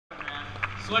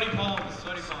Sweaty palms,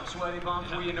 sweaty palms. Sweaty palms.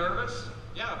 Yeah. Were you nervous?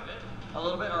 Yeah, a bit. A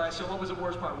little bit? All right, so what was the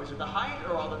worst part? Was it the height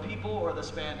or all the people or the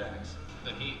spandex?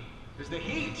 The heat. It was the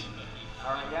heat.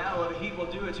 All right, yeah, well, the heat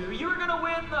will do it to you. You were going to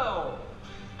win, though,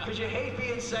 because you hate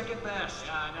being second best.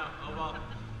 Yeah, I know. Oh, well.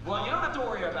 Well, you don't have to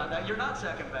worry about that. You're not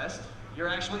second best. You're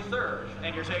actually third,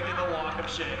 and you're taking the walk of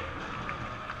shame.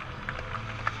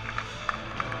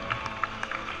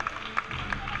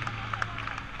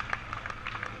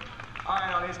 All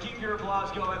right, audience, keep your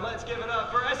applause going. Let's give it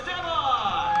up for Esteban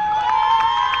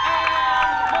and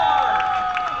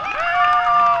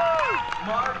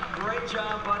Mark. Mark, great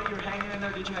job, buddy. You're hanging in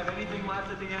there. Did you have anything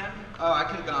left at the end? Oh, I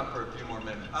could have gone for a few more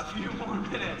minutes. A few more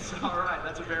minutes. All right,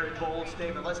 that's a very bold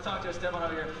statement. Let's talk to Esteban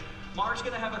over here. Mark's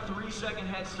going to have a 3-second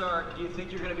head start. Do you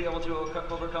think you're going to be able to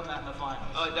overcome that in the finals?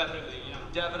 Oh, definitely, yeah.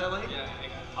 Definitely? Yeah.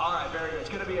 All right, very good.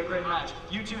 It's going to be a great match.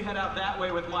 You two head out that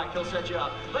way with Mike. He'll set you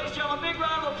up. Ladies and gentlemen, big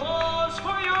round of applause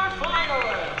for your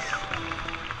finalists.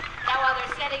 Now, while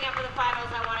they're setting up for the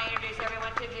finals, I want to introduce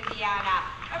everyone to Viviana.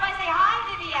 Everybody say hi,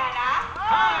 Viviana.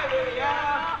 Hi,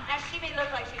 Viviana. Now, she may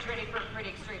look like she's ready for a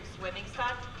pretty extreme swimming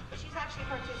stunt, but she's actually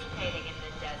participating in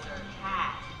the desert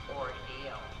cat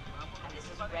ordeal. And this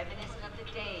is reminiscent of the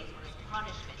days when, as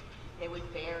punishment, they would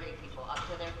bury people up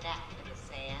to their neck in the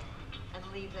sand and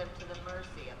leave them to the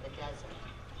mercy of the desert.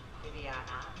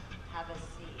 Viviana, have a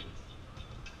seat.